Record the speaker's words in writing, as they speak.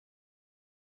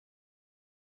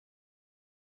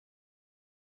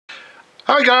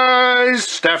Hi guys,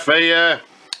 Steph here.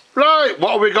 Right,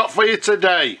 what have we got for you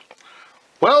today?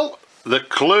 Well, the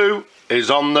clue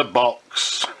is on the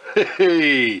box.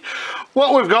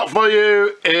 What we've got for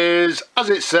you is, as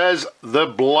it says, the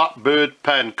Blackbird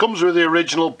pen. Comes with the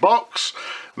original box,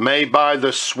 made by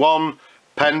the Swan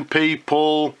Pen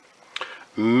people,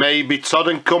 Mabie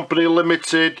Todd Co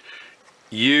Ltd.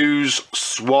 Use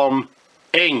Swan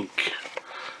ink.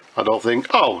 I don't think,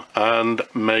 and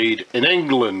made in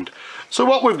England. So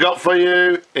what we've got for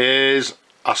you is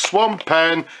a Swan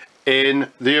pen in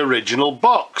the original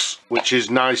box, which is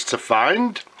nice to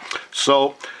find.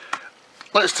 So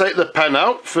let's take the pen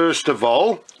out first of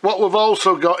all. What we've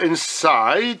also got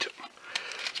inside,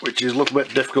 which is a little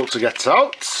bit difficult to get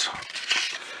out,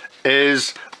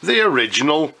 is the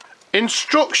original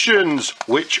instructions,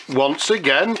 which once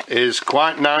again is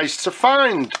quite nice to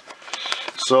find.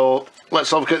 So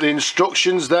let's have a look at the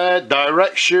instructions there.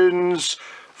 Directions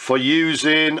for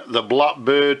using the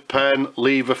Blackbird pen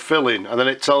lever filling, and then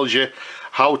it tells you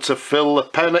how to fill the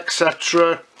pen,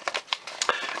 etc.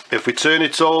 If we turn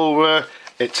it over,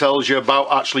 it tells you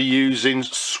about actually using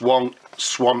Swan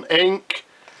ink.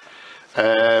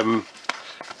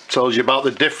 Tells you about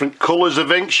the different colours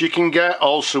of inks you can get,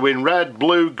 also in red,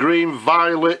 blue, green,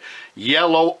 violet,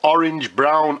 yellow, orange,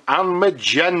 brown and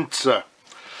magenta.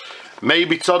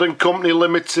 Mabie Todd Co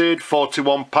Ltd,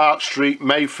 41 Park Street,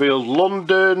 Mayfield,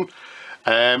 London.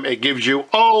 It gives you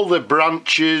all the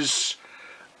branches,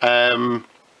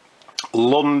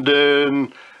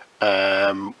 London,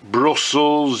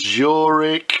 Brussels,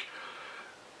 Zurich,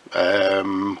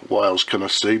 what else can I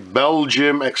see,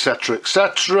 Belgium, etc,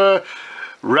 etc.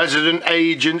 Resident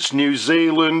agents, New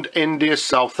Zealand, India,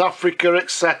 South Africa,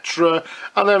 etc.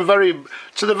 And then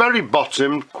to the very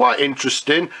bottom, quite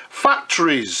interesting,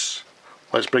 factories.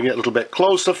 Let's bring it a little bit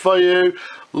closer for you.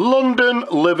 London,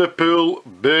 Liverpool,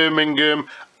 Birmingham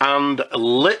and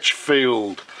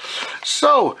Lichfield.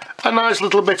 So, a nice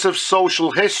little bit of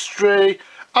social history.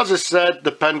 As I said,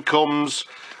 the pen comes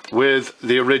with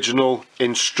the original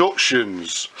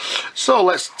instructions. So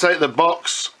let's take the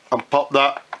box and pop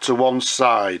that to one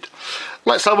side.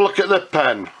 Let's have a look at the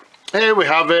pen. Here we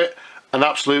have it, an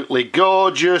absolutely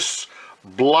gorgeous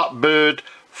Blackbird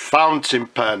fountain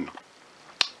pen.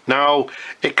 Now,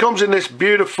 it comes in this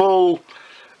beautiful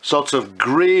sort of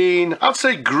green, I'd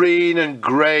say green and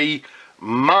grey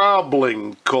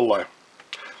marbling colour.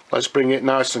 Let's bring it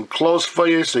nice and close for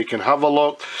you so you can have a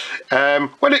look.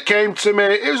 When it came to me,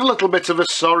 it was a little bit of a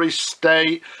sorry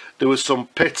state. There was some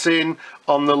pitting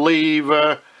on the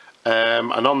lever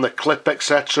and on the clip,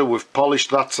 etc. We've polished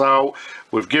that out.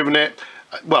 We've given it,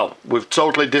 well, we've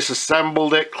totally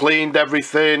disassembled it, cleaned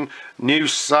everything, new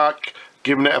sack,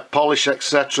 given it a polish,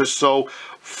 etc. So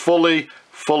fully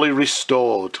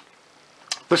restored.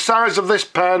 The size of this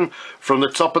pen, from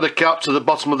the top of the cap to the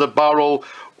bottom of the barrel,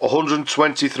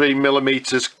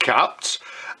 123mm capped.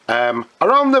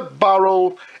 Around the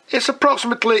barrel, it's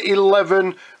approximately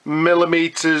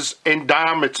 11mm in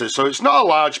diameter. So it's not a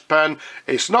large pen,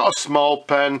 it's not a small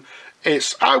pen,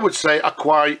 it's, I would say,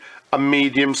 quite a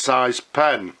medium-sized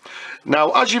pen. Now,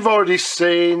 as you've already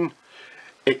seen,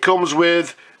 it comes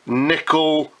with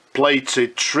nickel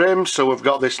plated trim, so we've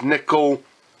got this nickel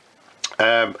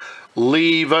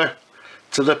lever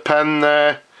to the pen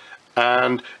there,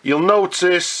 and you'll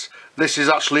notice this is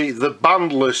actually the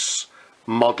bandless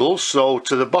model. So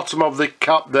to the bottom of the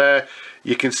cap there,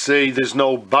 you can see there's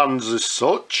no bands as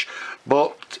such,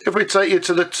 but if we take you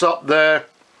to the top there,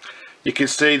 you can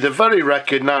see the very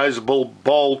recognizable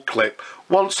ball clip.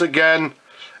 Once again,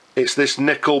 it's this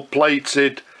nickel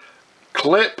plated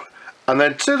clip. And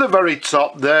then to the very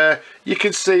top there, you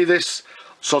can see this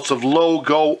sort of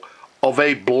logo of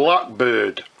a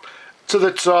Blackbird. To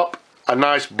the top, a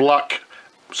nice black,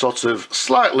 sort of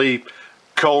slightly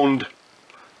coned,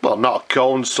 well, not a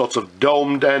cone, sort of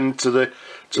domed end to the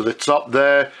top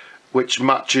there, which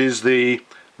matches the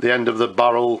end of the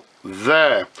barrel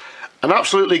there. An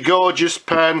absolutely gorgeous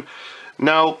pen.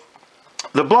 Now,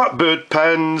 the Blackbird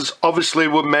pens obviously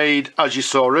were made, as you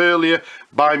saw earlier,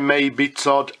 by Mabie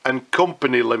Todd Co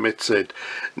Ltd.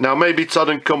 Now, Mabie Todd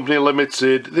Co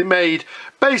Ltd, they made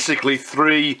basically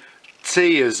 3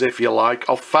 tiers, if you like,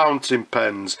 of fountain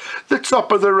pens. The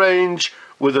top of the range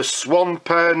were the Swan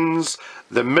pens,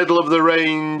 the middle of the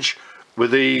range were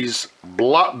these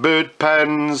Blackbird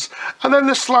pens, and then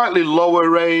the slightly lower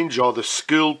range, or the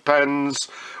school pens,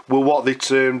 were what they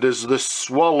termed as the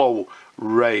Swallow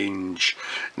range.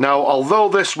 Now, although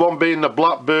this one being the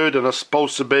Blackbird and are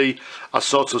supposed to be a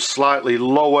sort of slightly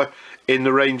lower in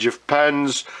the range of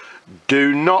pens,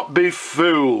 do not be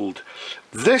fooled.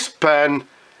 This pen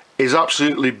is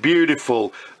absolutely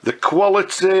beautiful. The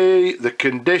quality, the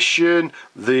condition,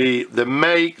 the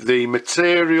make, the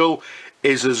material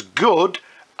is as good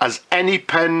as any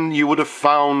pen you would have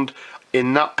found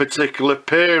in that particular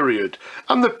period.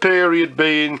 And the period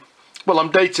being, well,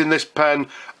 I'm dating this pen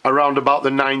around about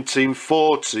the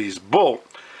 1940s, but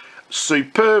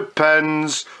superb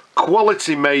pens,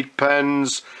 quality made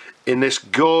pens in this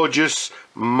gorgeous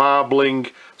marbling,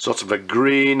 sort of a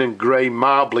green and grey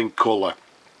marbling colour.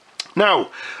 Now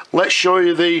let's show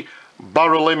you the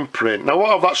barrel imprint. Now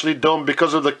what I've actually done,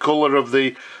 because of the colour of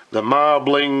the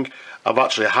marbling, I've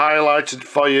actually highlighted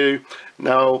for you.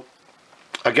 Now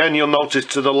again, you'll notice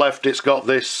to the left it's got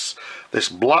this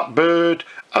Blackbird,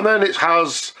 and then it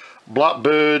has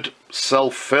Blackbird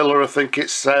self-filler, I think it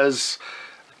says.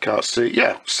 Can't see,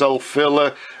 yeah,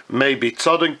 self-filler, Mabie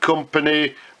Todd Co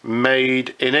Ltd,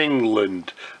 made in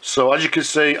England. So as you can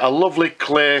see, a lovely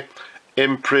clear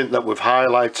imprint that we've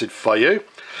highlighted for you.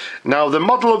 Now the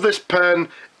model of this pen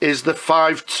is the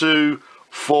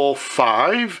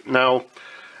 5245. Now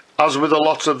as with a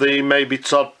lot of the Mabie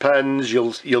Todd pens,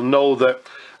 you'll know that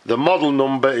the model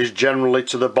number is generally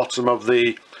to the bottom of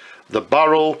the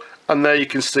barrel, and there you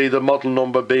can see the model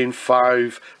number being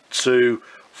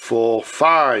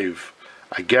 5245.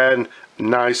 Again,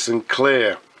 nice and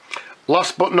clear.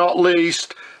 Last but not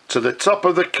least, to the top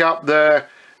of the cap there,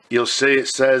 you'll see it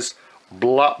says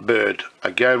Blackbird.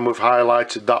 Again, we've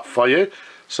highlighted that for you,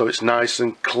 so it's nice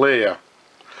and clear.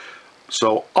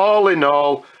 So all in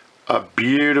all, a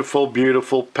beautiful,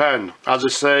 beautiful pen. As I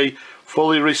say,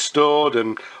 fully restored,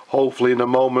 and hopefully in a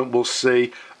moment we'll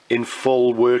see in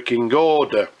full working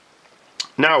order.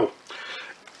 Now,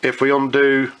 if we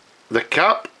undo the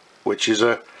cap, which is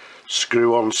a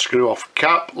screw on, screw off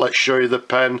cap, let's show you the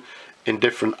pen in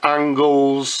different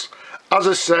angles. As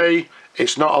I say,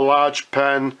 it's not a large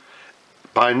pen.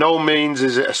 By no means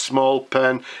is it a small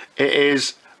pen. It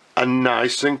is a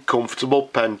nice and comfortable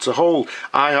pen to hold.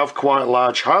 I have quite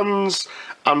large hands,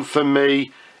 and for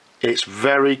me it's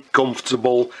very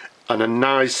comfortable and a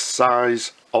nice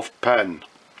size of pen.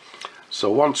 So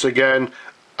once again,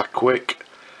 a quick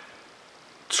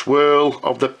twirl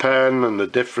of the pen and the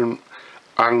different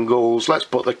angles. Let's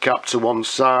put the cap to one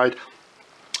side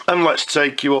and let's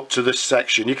take you up to the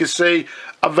section. You can see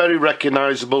a very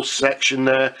recognizable section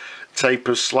there,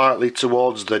 tapers slightly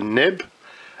towards the nib.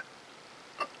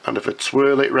 And if I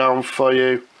twirl it round for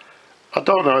you, I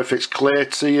don't know if it's clear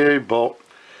to you, but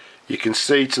you can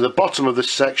see to the bottom of the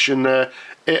section there,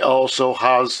 it also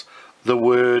has the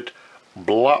word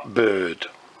Blackbird.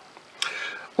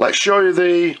 Let's show you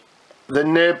the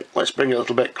nib. Let's bring it a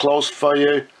little bit close for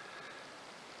you.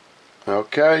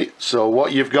 Okay, so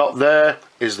what you've got there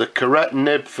is the correct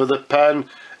nib for the pen.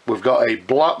 We've got a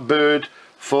Blackbird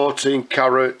 14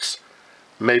 carat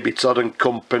Mabie Todd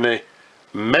Co Ltd,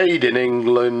 made in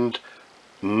England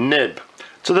nib.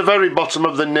 To the very bottom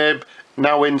of the nib,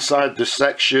 now inside the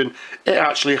section, it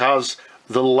actually has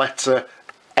the letter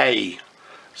A.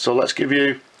 So let's give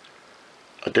you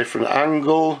a different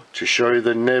angle to show you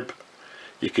the nib.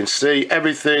 You can see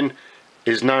everything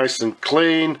is nice and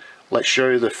clean. Let's show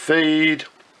you the feed.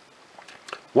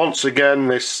 Once again,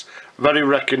 this very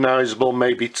recognizable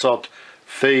Mabie Todd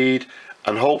feed,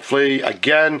 and hopefully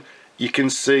again you can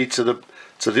see to the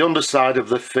underside of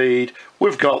the feed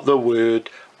we've got the word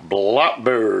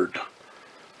Blackbird.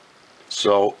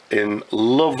 So in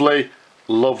lovely,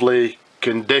 lovely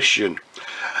condition.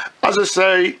 As I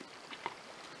say,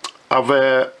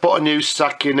 I've put a new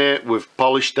sack in it, we've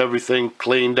polished everything,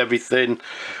 cleaned everything.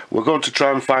 We're going to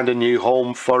try and find a new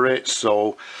home for it,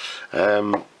 so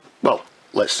well,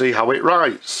 let's see how it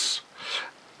writes.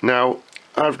 Now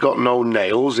I've got no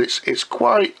nails, it's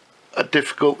quite a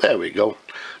difficult, there we go.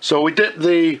 So we dip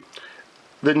the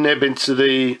nib into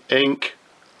the ink,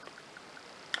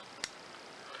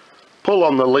 pull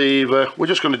on the lever. We're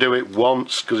just going to do it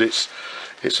once because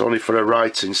it's only for a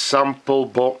writing sample,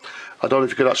 but I don't know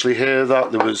if you could actually hear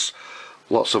that. There was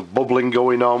lots of bubbling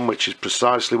going on, which is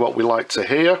precisely what we like to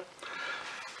hear.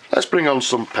 Let's bring on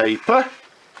some paper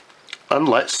and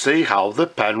let's see how the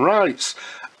pen writes.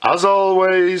 As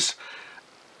always,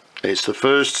 it's the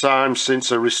first time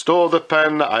since I restored the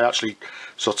pen that I actually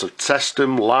sort of test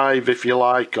them live, if you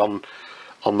like, on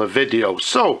the video.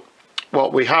 So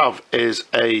what we have is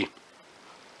a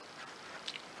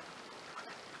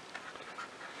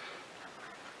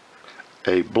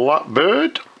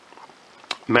Blackbird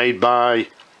made by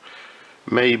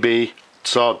Mabie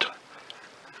Todd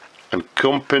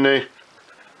Co Ltd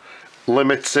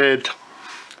Limited.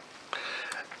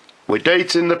 We're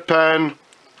dating the pen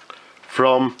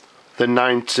from the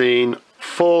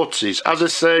 1940s. As I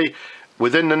say,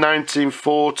 within the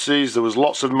 1940s there was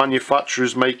lots of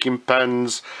manufacturers making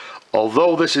pens.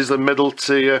 Although this is the middle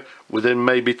tier within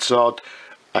Mabie Todd,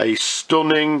 a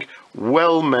stunning,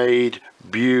 well made,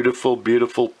 beautiful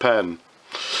pen.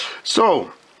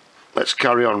 So let's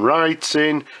carry on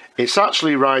writing. It's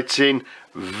actually writing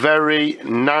very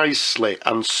nicely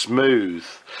and smooth.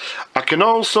 I can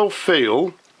also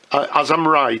feel as I'm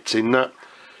writing that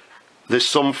there's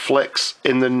some flex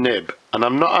in the nib, and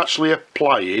I'm not actually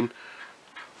applying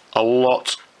a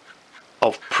lot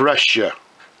of pressure.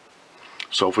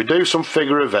 So if we do some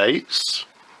figure of eights,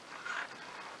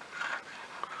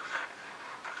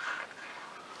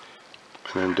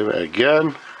 and then do it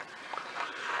again,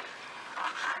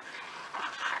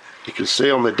 you can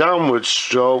see on the downward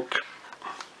stroke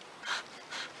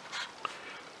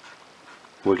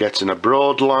we're getting a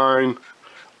broad line.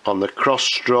 On the cross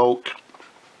stroke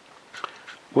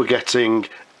we're getting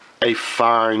a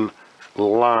fine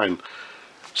line.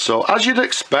 So as you'd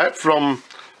expect from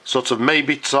sort of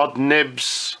Mabie Todd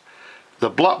nibs, the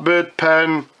Blackbird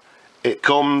pen, it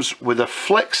comes with a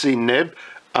flexi nib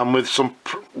and with some,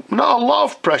 not a lot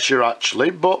of pressure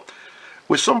actually, but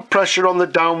with some pressure on the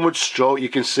downward stroke. You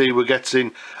can see we're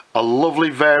getting a lovely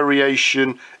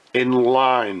variation in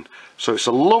line. So it's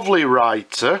a lovely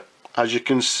writer, as you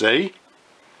can see,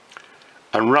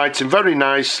 and writing very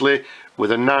nicely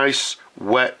with a nice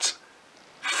wet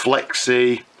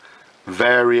flexi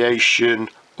variation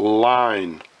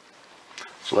line.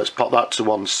 So let's pop that to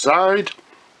one side.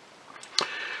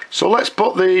 So let's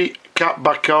put the cap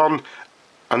back on,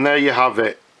 and there you have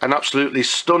it, an absolutely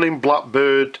stunning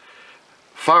Blackbird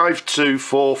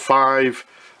 5245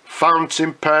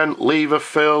 fountain pen lever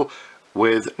fill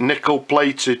with nickel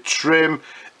plated trim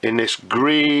in this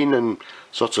green and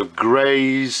sort of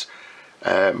greys,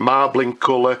 marbling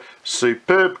colour,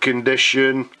 superb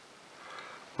condition.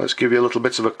 Let's give you a little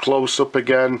bit of a close-up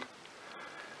again.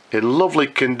 In lovely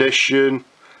condition,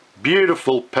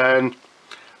 beautiful pen,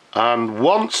 and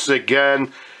once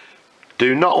again,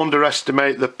 do not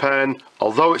underestimate the pen.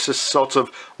 Although it's a sort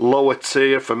of lower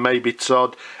tier for Mabie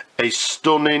Todd, a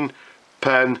stunning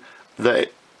pen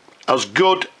that as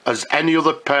good as any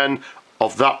other pen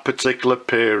of that particular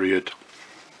period.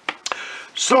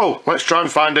 So let's try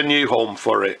and find a new home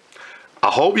for it. I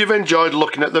hope you've enjoyed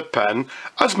looking at the pen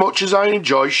as much as I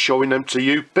enjoy showing them to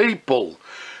you people.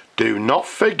 Do not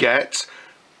forget,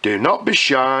 do not be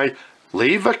shy,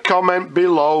 leave a comment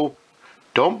below,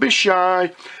 don't be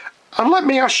shy, and let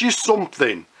me ask you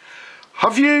something.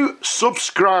 Have you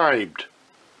subscribed?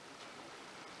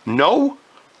 No?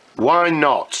 Why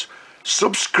not?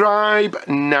 Subscribe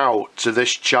now to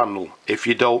this channel if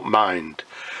you don't mind.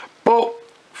 But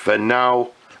for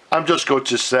now, I'm just going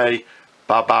to say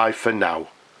bye bye for now.